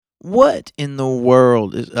What in the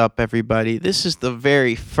world is up, everybody? This is the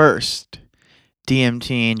very first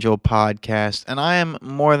DMT Angel podcast, and I am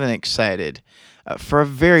more than excited. For a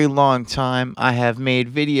very long time, I have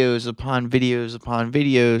made videos upon videos upon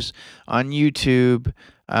videos on YouTube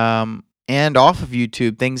and off of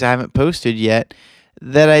YouTube, things I haven't posted yet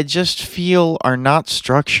that I just feel are not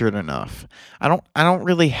structured enough. I don't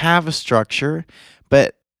really have a structure,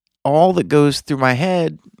 but all that goes through my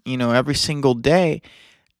head, every single day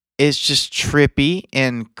is just trippy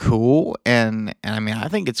and cool, and I mean, I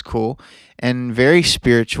think it's cool and very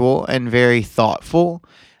spiritual and very thoughtful,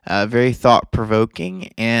 very thought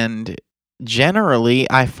provoking, and generally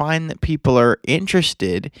I find that people are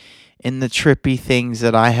interested in the trippy things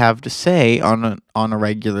that I have to say on a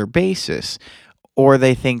regular basis, or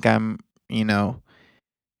they think I'm,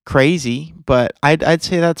 crazy, but I'd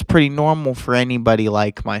say that's pretty normal for anybody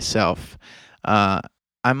like myself. Uh,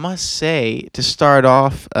 I must say, to start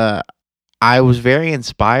off, I was very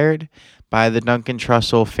inspired by the Duncan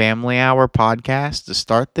Trussell Family Hour podcast to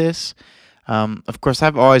start this. Of course,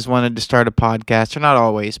 I've always wanted to start a podcast, or not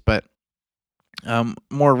always, but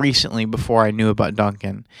more recently before I knew about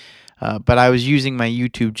Duncan. But I was using my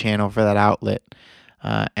YouTube channel for that outlet.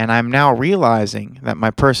 And I'm now realizing that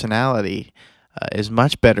my personality is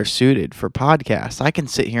much better suited for podcasts. I can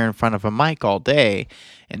sit here in front of a mic all day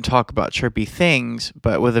and talk about trippy things,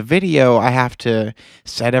 but with a video, I have to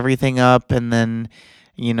set everything up and then,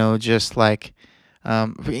 just like,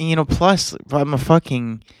 plus I'm a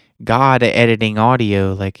fucking god at editing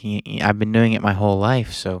audio. Like, I've been doing it my whole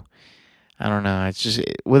life, so I don't know. It's just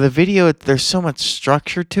with a video, there's so much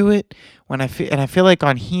structure to it. I feel like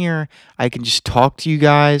on here, I can just talk to you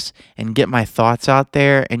guys and get my thoughts out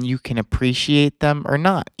there, and you can appreciate them or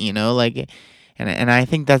not. And I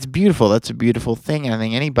think that's beautiful. That's a beautiful thing. I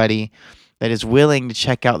think anybody that is willing to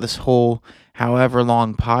check out this whole however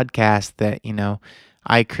long podcast that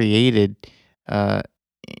I created, uh,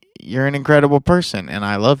 you're an incredible person, and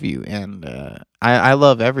I love you, and I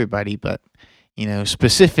love everybody, but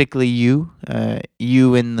specifically you,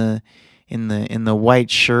 you in the white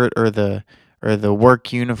shirt or the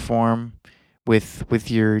work uniform with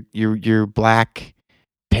your black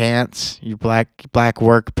pants, your black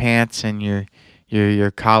work pants, and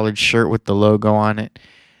your collared shirt with the logo on it.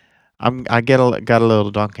 Got a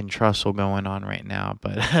little Duncan Trussell going on right now,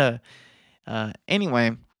 but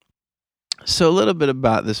anyway, so a little bit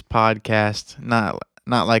about this podcast, not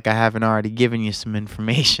like I haven't already given you some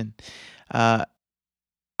information. Uh,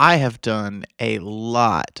 I have done a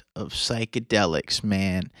lot of psychedelics,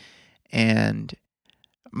 man, and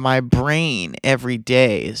my brain every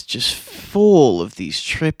day is just full of these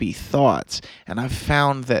trippy thoughts. And I've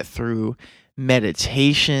found that through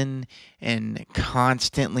meditation and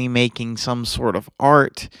constantly making some sort of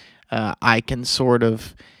art, I can sort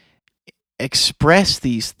of express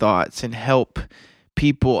these thoughts and help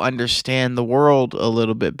people understand the world a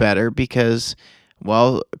little bit better because,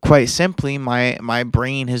 well, quite simply, my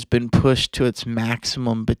brain has been pushed to its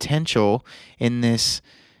maximum potential in this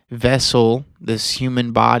vessel, this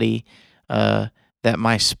human body, that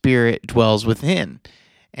my spirit dwells within.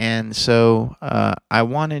 And so I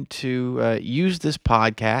wanted to use this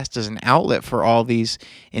podcast as an outlet for all these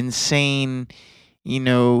insane,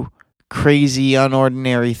 crazy,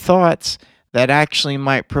 unordinary thoughts that actually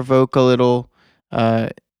might provoke a little uh,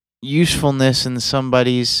 usefulness in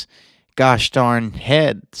somebody's gosh darn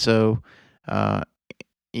head. So, uh,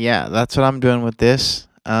 yeah, that's what I'm doing with this.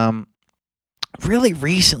 Really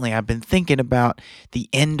recently, I've been thinking about the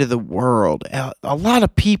end of the world. A lot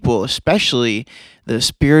of people, especially the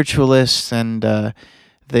spiritualists and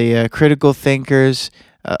the critical thinkers,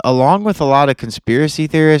 along with a lot of conspiracy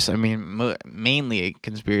theorists, I mean, mainly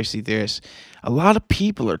conspiracy theorists, a lot of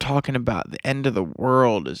people are talking about the end of the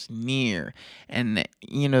world is near. And,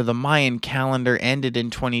 the Mayan calendar ended in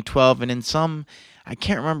 2012. And in some, I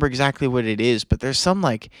can't remember exactly what it is, but there's some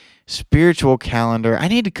like spiritual calendar. I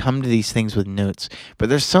need to come to these things with notes, but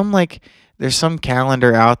there's some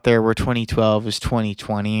calendar out there where 2012 is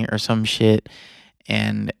 2020 or some shit,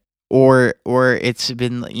 and or it's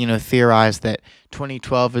been theorized that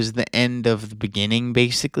 2012 is the end of the beginning,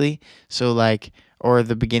 basically. So like, or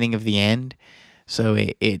the beginning of the end. So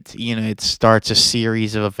it starts a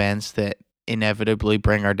series of events that inevitably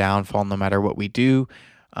bring our downfall no matter what we do.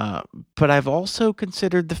 But I've also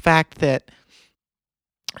considered the fact that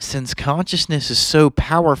since consciousness is so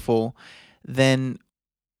powerful, then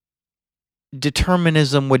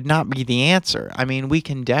determinism would not be the answer. I mean, we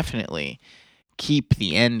can definitely keep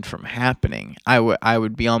the end from happening. I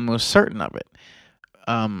would be almost certain of it.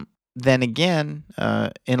 then again,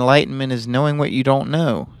 enlightenment is knowing what you don't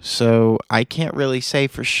know. So I can't really say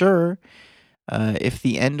for sure if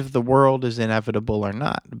the end of the world is inevitable or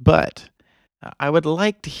not. But I would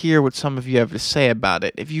like to hear what some of you have to say about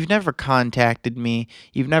it. If you've never contacted me,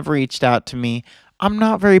 you've never reached out to me, I'm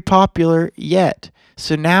not very popular yet.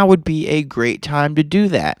 So now would be a great time to do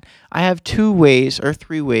that. I have 2 ways or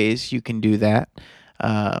 3 ways you can do that.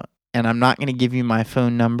 Uh, and I'm not going to give you my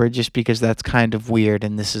phone number just because that's kind of weird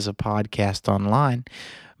and this is a podcast online.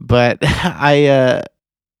 But I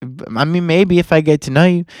mean, maybe if I get to know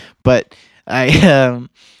you, but I,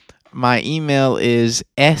 my email is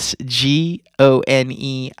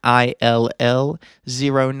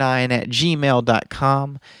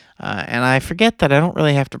sgoneill09@gmail.com. And I forget that I don't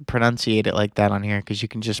really have to pronunciate it like that on here because you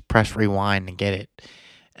can just press rewind and get it.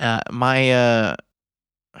 My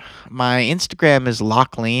Instagram is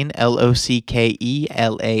Locklane, LOCKELANE.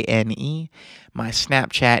 My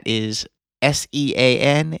Snapchat is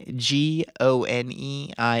SEANGONEILL,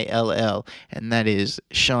 and that is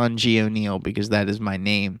Sean G. O'Neill because that is my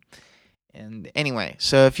name. And anyway,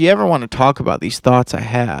 so if you ever want to talk about these thoughts I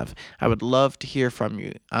have, I would love to hear from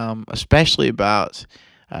you, especially about,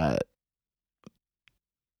 I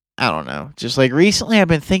don't know, just like recently I've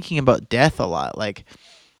been thinking about death a lot. Like,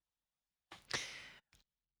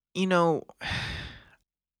 you know,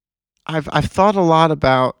 I've thought a lot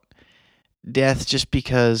about death just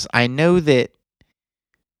because I know that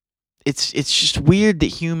it's just weird that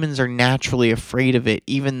humans are naturally afraid of it,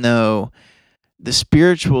 even though the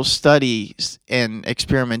spiritual studies and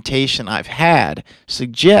experimentation I've had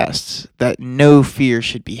suggests that no fear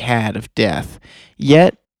should be had of death.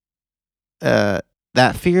 Yet,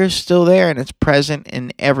 that fear is still there and it's present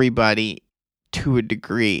in everybody to a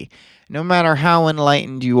degree. No matter how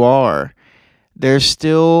enlightened you are, there's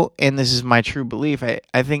still, and this is my true belief,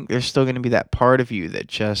 I think there's still going to be that part of you that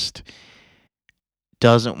just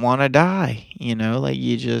doesn't want to die. Like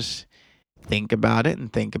you just think about it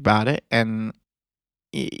and think about it, and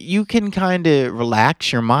you can kind of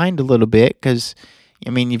relax your mind a little bit because, I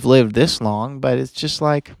mean, you've lived this long, but it's just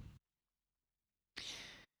like,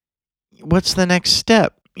 what's the next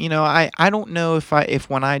step? I don't know if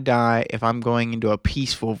when I die, if I'm going into a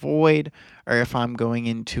peaceful void or if I'm going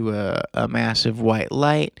into a massive white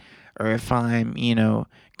light or if I'm,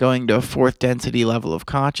 going to a fourth density level of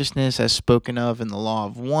consciousness as spoken of in the law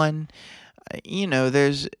of one.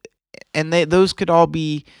 There's and those could all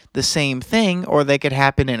be the same thing or they could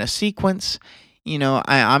happen in a sequence.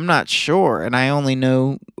 I'm not sure, and I only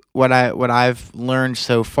know what I've learned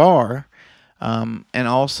so far, and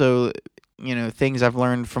also things I've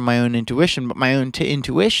learned from my own intuition. But my own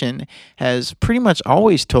intuition has pretty much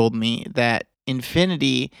always told me that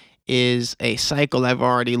infinity is a cycle I've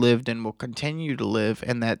already lived and will continue to live,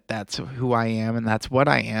 and that's who I am and that's what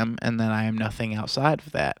I am, and that I am nothing outside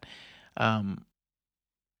of that. Um,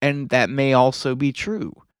 and that may also be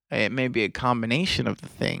true. It may be a combination of the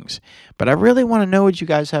things. But I really want to know what you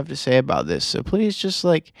guys have to say about this. So please just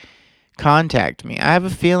like contact me. I have a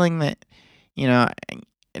feeling that, you know,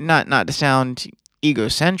 not to sound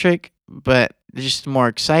egocentric, but just more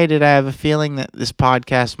excited. I have a feeling that this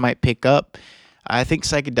podcast might pick up. I think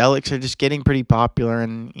psychedelics are just getting pretty popular,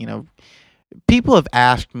 and people have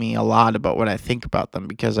asked me a lot about what I think about them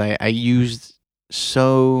because I used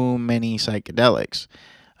so many psychedelics,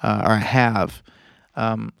 or I have,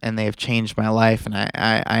 and they have changed my life, and I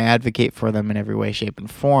advocate for them in every way, shape, and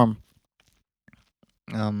form.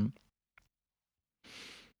 Um,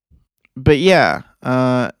 but yeah,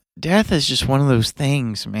 death is just one of those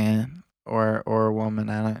things, man, or a woman.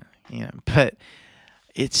 I don't, but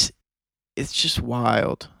it's just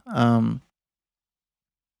wild.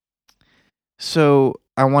 So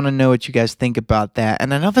I want to know what you guys think about that.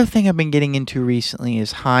 And another thing I've been getting into recently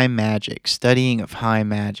is high magic, studying of high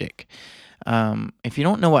magic. If you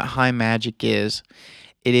don't know what high magic is,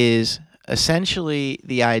 it is essentially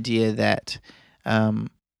the idea that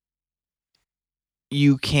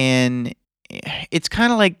you can, it's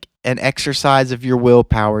kind of like an exercise of your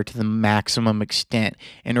willpower to the maximum extent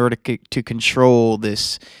in order to control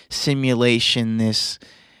this simulation, this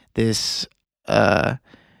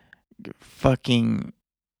fucking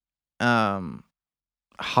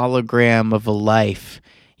hologram of a life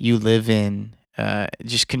you live in,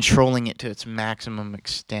 just controlling it to its maximum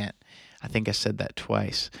extent. I think I said that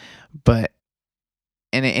twice, but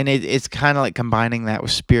it's kind of like combining that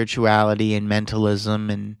with spirituality and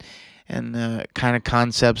mentalism and kind of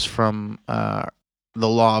concepts from the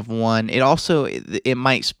law of one. It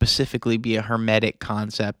might specifically be a hermetic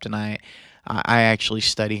concept, and I actually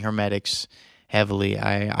study hermetics heavily.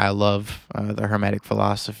 I love the hermetic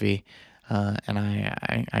philosophy. and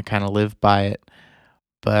I kind of live by it.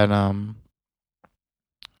 But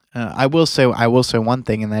I will say one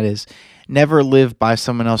thing, and that is never live by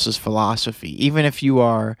someone else's philosophy, even if you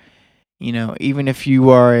are, even if you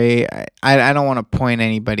are I don't want to point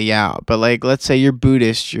anybody out, but like, let's say you're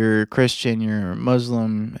Buddhist, you're Christian, you're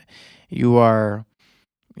Muslim, you are,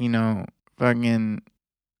 you know, fucking,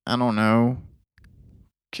 I don't know,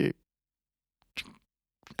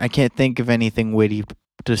 I can't think of anything witty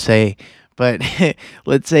to say, but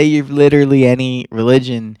let's say you're literally any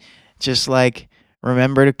religion, just like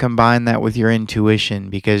remember to combine that with your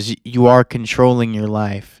intuition, because you are controlling your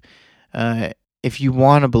life. Uh, if you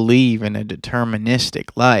want to believe in a deterministic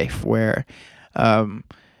life where, um,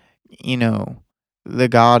 you know, the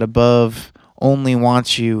God above only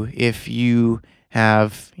wants you if you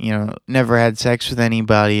have, never had sex with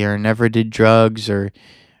anybody or never did drugs or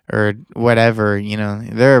whatever,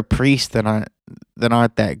 there are priests that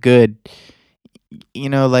aren't that good.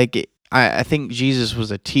 I think Jesus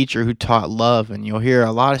was a teacher who taught love, and you'll hear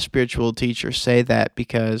a lot of spiritual teachers say that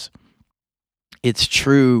because it's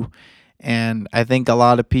true. And I think a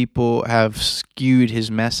lot of people have skewed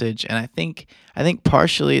his message, and I think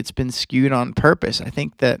partially it's been skewed on purpose. I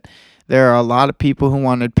think that there are a lot of people who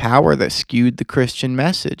wanted power that skewed the Christian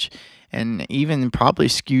message, and even probably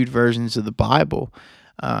skewed versions of the Bible.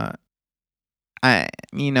 Uh, I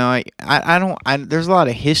don't. There's a lot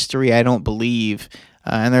of history I don't believe,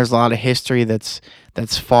 and there's a lot of history that's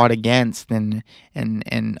fought against and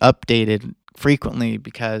updated frequently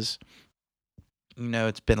because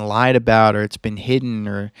it's been lied about, or it's been hidden,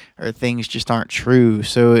 or things just aren't true.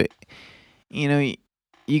 So you know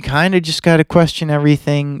you kind of just got to question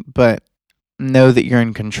everything, but know that you're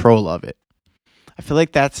in control of it. I feel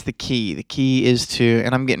like that's the key. The key is to,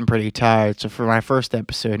 and I'm getting pretty tired, so for my first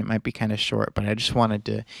episode, it might be kind of short, but I just wanted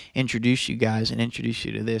to introduce you guys and introduce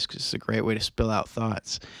you to this because it's a great way to spill out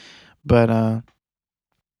thoughts. But,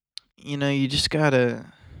 you just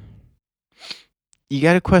you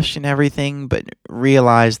gotta question everything, but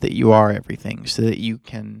realize that you are everything so that you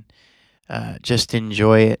can just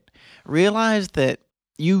enjoy it. Realize that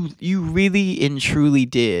you really and truly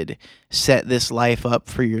did set this life up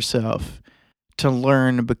for yourself to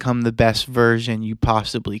learn to become the best version you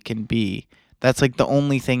possibly can be. That's like the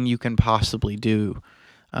only thing you can possibly do.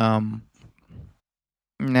 Um,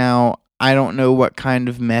 Now, I don't know what kind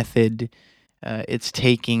of method it's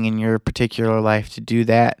taking in your particular life to do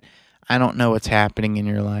that. I don't know what's happening in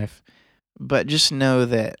your life. But just know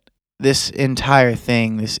that this entire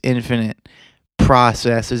thing, this infinite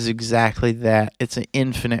process, is exactly that. It's an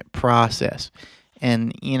infinite process.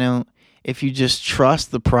 And, if you just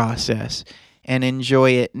trust the process and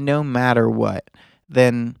enjoy it no matter what,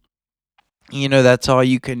 then, that's all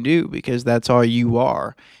you can do because that's all you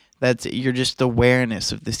are. You're just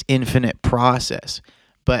awareness of this infinite process.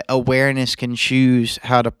 But awareness can choose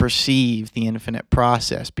how to perceive the infinite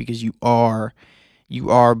process because you are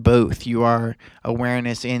both. You are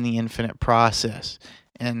awareness and the infinite process.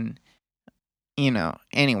 And,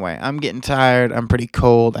 anyway, I'm getting tired. I'm pretty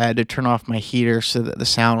cold. I had to turn off my heater so that the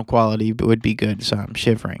sound quality would be good, so I'm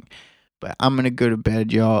shivering. But I'm going to go to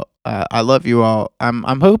bed, y'all. I love you all.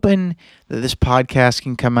 I'm hoping that this podcast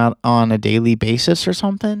can come out on a daily basis or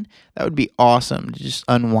something. That would be awesome to just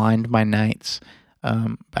unwind my nights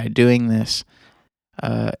by doing this.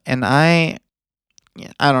 And I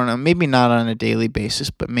don't know, maybe not on a daily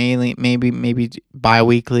basis, but mainly maybe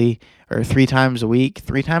bi-weekly or 3 times a week.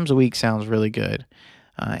 3 times a week sounds really good.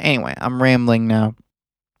 Anyway, I'm rambling now.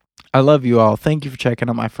 I love you all. Thank you for checking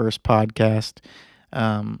out my first podcast.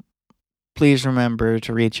 Um, Please remember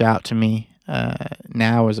to reach out to me.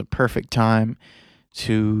 Now is a perfect time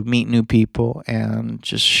to meet new people and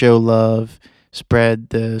just show love, spread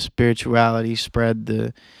the spirituality, spread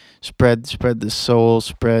the soul,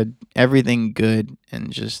 spread everything good,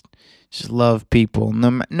 and just love people.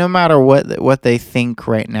 No matter what they think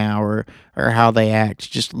right now or how they act,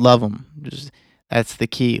 just love them. Just that's the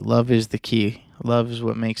key. Love is the key. Love is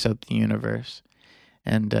what makes up the universe.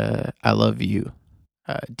 And I love you,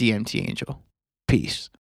 DMT Angel. Peace.